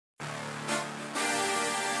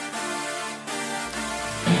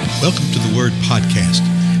Welcome to the Word Podcast.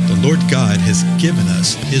 The Lord God has given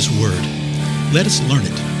us His Word. Let us learn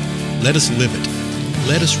it. Let us live it.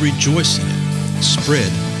 Let us rejoice in it.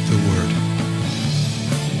 Spread the Word.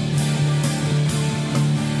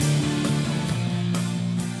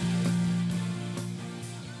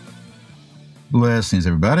 Blessings,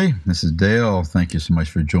 everybody. This is Dale. Thank you so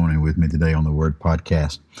much for joining with me today on the Word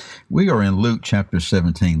Podcast. We are in Luke chapter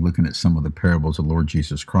 17, looking at some of the parables of the Lord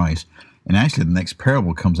Jesus Christ. And actually, the next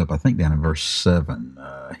parable comes up, I think, down in verse 7.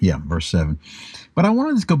 Verse 7. But I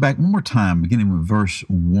wanted to go back one more time, beginning with verse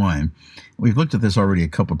 1. We've looked at this already a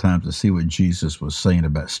couple times to see what Jesus was saying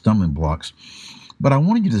about stumbling blocks. But I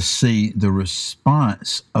wanted you to see the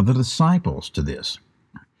response of the disciples to this.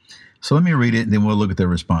 So let me read it, and then we'll look at their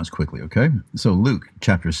response quickly, okay? So Luke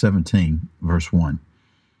chapter 17, verse 1.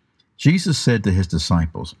 Jesus said to his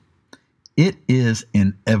disciples, "It is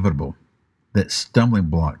inevitable that stumbling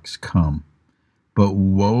blocks come, but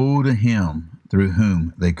woe to him through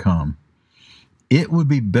whom they come. It would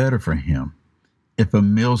be better for him if a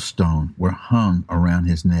millstone were hung around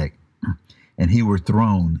his neck and he were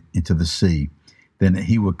thrown into the sea, than that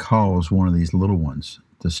he would cause one of these little ones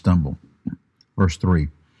to stumble." Verse 3.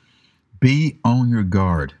 Be on your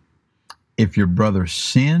guard. If your brother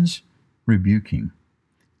sins, rebuke him.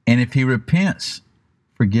 And if he repents,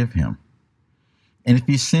 forgive him. And if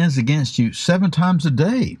he sins against you 7 times a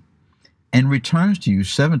day and returns to you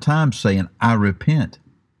 7 times saying, I repent,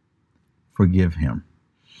 forgive him.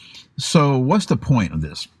 So what's the point of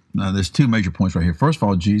this? Now, there's 2 major points right here. First of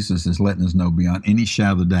all, Jesus is letting us know beyond any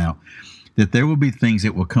shadow of doubt that there will be things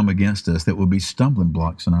that will come against us that will be stumbling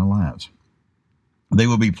blocks in our lives. They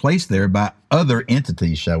will be placed there by other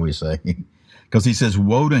entities, shall we say, because he says,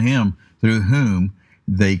 woe to him through whom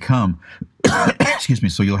they come. Excuse me.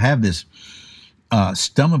 So you'll have this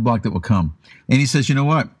stumbling block that will come. And he says, you know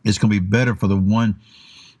what? It's going to be better for the one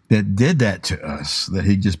that did that to us, that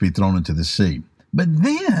he'd just be thrown into the sea. But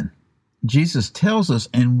then Jesus tells us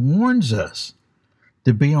and warns us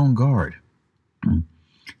to be on guard.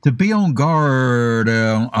 To be on guard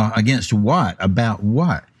against what? About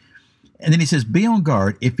what? And then he says, be on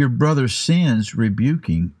guard. If your brother sins, rebuke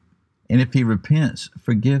him. And if he repents,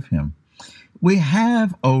 forgive him. We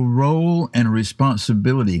have a role and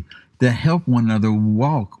responsibility to help one another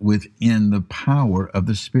walk within the power of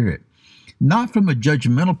the Spirit. Not from a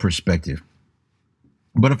judgmental perspective,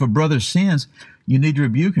 but if a brother sins, you need to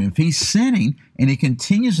rebuke him. If he's sinning and he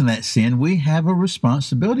continues in that sin, we have a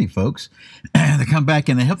responsibility, folks, to come back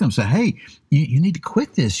and to help them say, hey, you need to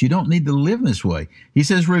quit this. You don't need to live this way. He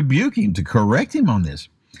says, rebuke him, to correct him on this.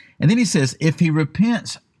 And then he says, if he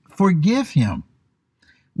repents, forgive him.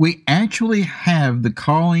 We actually have the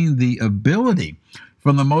calling, the ability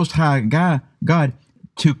from the Most High God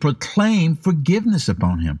to proclaim forgiveness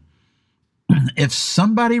upon him. If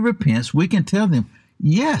somebody repents, we can tell them,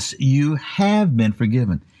 yes, you have been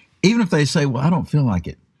forgiven. Even if they say, well, I don't feel like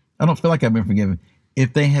it. I don't feel like I've been forgiven.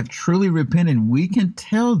 If they have truly repented, we can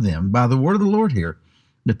tell them by the word of the Lord here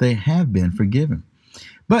that they have been forgiven.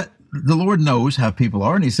 But the Lord knows how people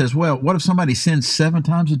are. And he says, well, what if somebody sins 7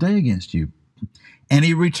 times a day against you? And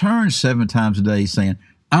he returns 7 times a day saying,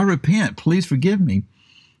 I repent, please forgive me.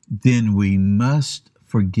 Then we must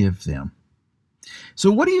forgive them.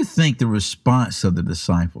 So what do you think the response of the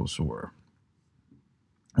disciples were?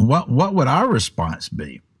 What would our response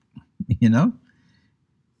be? You know?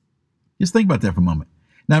 Just think about that for a moment.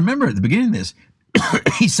 Now, remember at the beginning of this,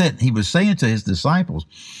 he was saying to his disciples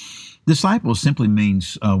simply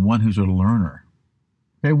means one who's a learner.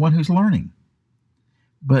 Okay, one who's learning.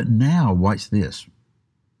 But now, watch this.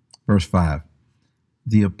 Verse 5.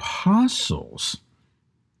 The apostles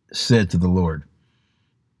said to the Lord.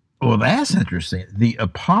 Well, that's interesting. The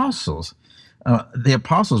apostles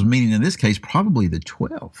meaning in this case probably the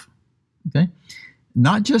 12. Okay,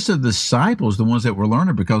 not just the disciples, the ones that were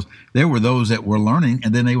learning, because there were those that were learning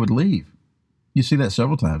and then they would leave. You see that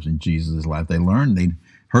several times in Jesus' life. They learned, they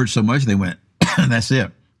heard so much, they went, that's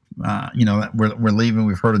it. We're leaving.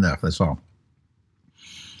 We've heard enough. That's all.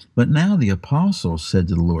 But now the apostles said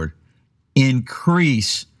to the Lord,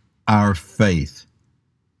 increase our faith.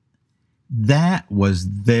 That was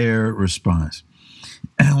their response.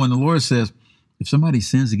 And when the Lord says, if somebody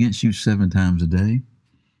sins against you 7 times a day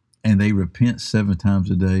and they repent 7 times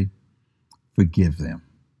a day, forgive them.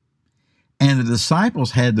 And the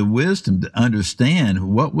disciples had the wisdom to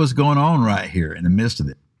understand what was going on right here in the midst of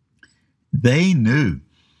it. They knew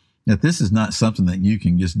that this is not something that you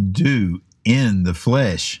can just do in the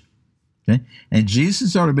flesh. Okay? And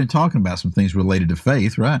Jesus has already been talking about some things related to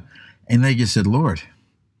faith, right? And they just said, Lord,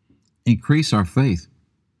 increase our faith.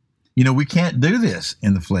 You know, we can't do this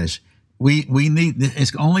in the flesh. We need,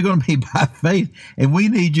 it's only going to be by faith. And we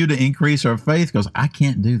need you to increase our faith because I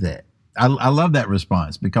can't do that. I love that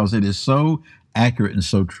response because it is so accurate and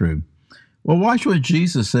so true. Well, watch what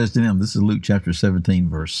Jesus says to them. This is Luke chapter 17,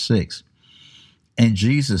 verse 6. And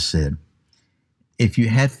Jesus said, if you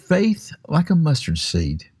had faith like a mustard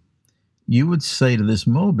seed, you would say to this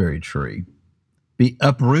mulberry tree, be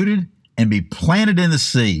uprooted and be planted in the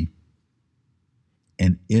sea,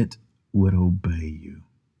 and it would obey you.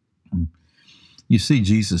 You see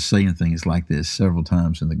Jesus saying things like this several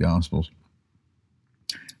times in the Gospels.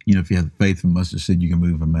 You know, if you have the faith of a mustard seed, you can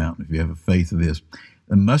move a mountain. If you have a faith of this,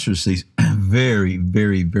 a mustard seed is a very,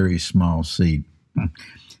 very, very small seed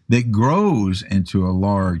that grows into a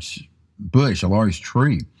large bush, a large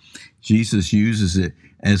tree. Jesus uses it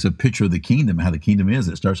as a picture of the kingdom, how the kingdom is.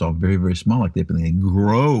 It starts off very, very small like that, but then it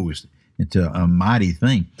grows into a mighty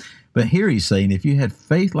thing. But here he's saying, if you had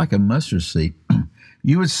faith like a mustard seed,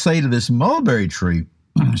 you would say to this mulberry tree,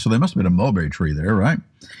 so there must have been a mulberry tree there, right?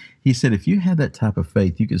 He said, if you had that type of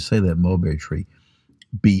faith, you could say to that mulberry tree,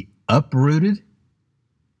 be uprooted,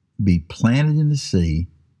 be planted in the sea,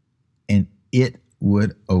 and it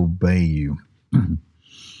would obey you.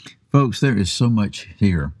 Folks, there is so much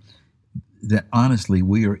here that honestly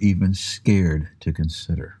we are even scared to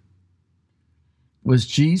consider. Was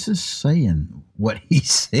Jesus saying what he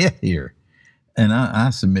said here? And I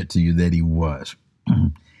submit to you that he was.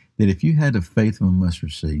 That if you had the faith of a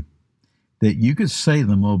mustard seed, that you could say to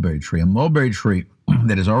the mulberry tree, a mulberry tree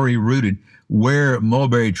that is already rooted where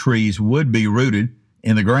mulberry trees would be rooted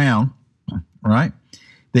in the ground, right?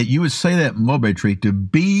 That you would say that mulberry tree to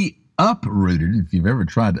be uprooted. If you've ever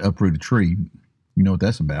tried to uproot a tree, you know what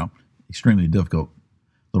that's about. Extremely difficult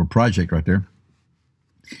little project right there.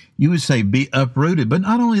 You would say be uprooted, but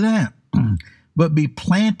not only that, but be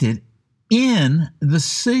planted in the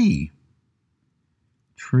sea.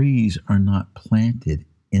 Trees are not planted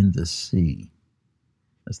in the sea.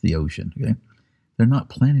 That's the ocean, okay? They're not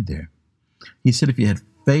planted there. He said if you had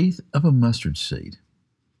faith of a mustard seed,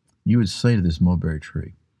 you would say to this mulberry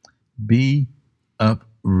tree, be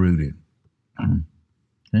uprooted.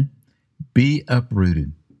 Okay? Be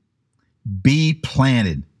uprooted. Be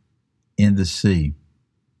planted in the sea.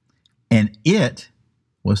 And it,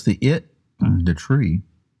 what's the it? The tree.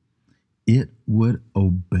 It would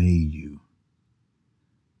obey you.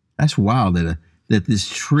 That's wild that this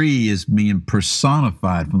tree is being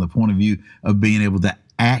personified from the point of view of being able to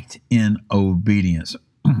act in obedience.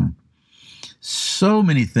 So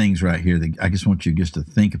many things right here that I just want you just to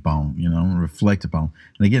think upon, reflect upon.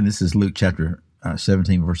 And again, this is Luke chapter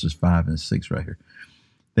 17, verses 5 and 6 right here.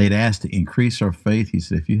 They'd asked to increase our faith. He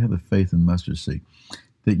said, if you have the faith in mustard seed,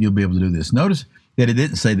 that you'll be able to do this. Notice that it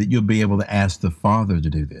didn't say that you'll be able to ask the Father to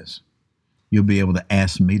do this. You'll be able to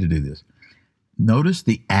ask me to do this. Notice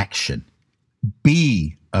the action.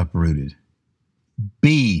 Be uprooted.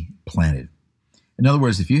 Be planted. In other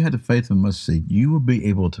words, if you had the faith of a mustard seed, you will be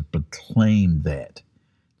able to proclaim that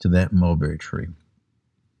to that mulberry tree.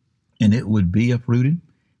 And it would be uprooted.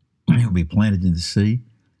 It would be planted in the sea.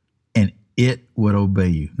 And it would obey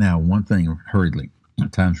you. Now, one thing hurriedly.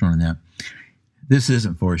 Time's running out. This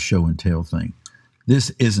isn't for a show and tell thing.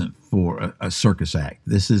 This isn't for a circus act.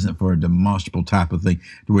 This isn't for a demonstrable type of thing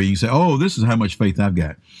to where you say, oh, this is how much faith I've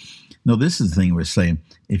got. No, this is the thing we're saying.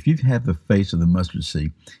 If you have the faith of the mustard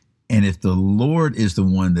seed, and if the Lord is the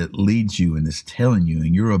one that leads you and is telling you,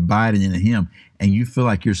 and you're abiding in him, and you feel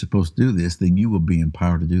like you're supposed to do this, then you will be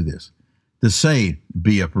empowered to do this. To say,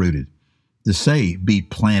 be uprooted. To say, be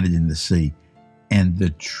planted in the sea. And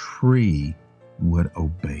the tree would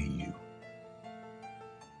obey you.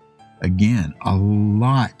 Again, a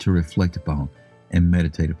lot to reflect upon and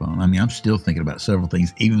meditate upon. I mean, I'm still thinking about several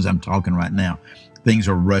things, even as I'm talking right now. Things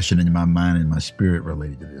are rushing into my mind and my spirit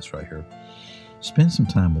related to this right here. Spend some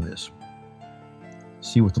time with this.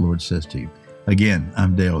 See what the Lord says to you. Again,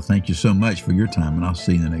 I'm Dale. Thank you so much for your time, and I'll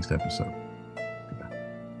see you in the next episode.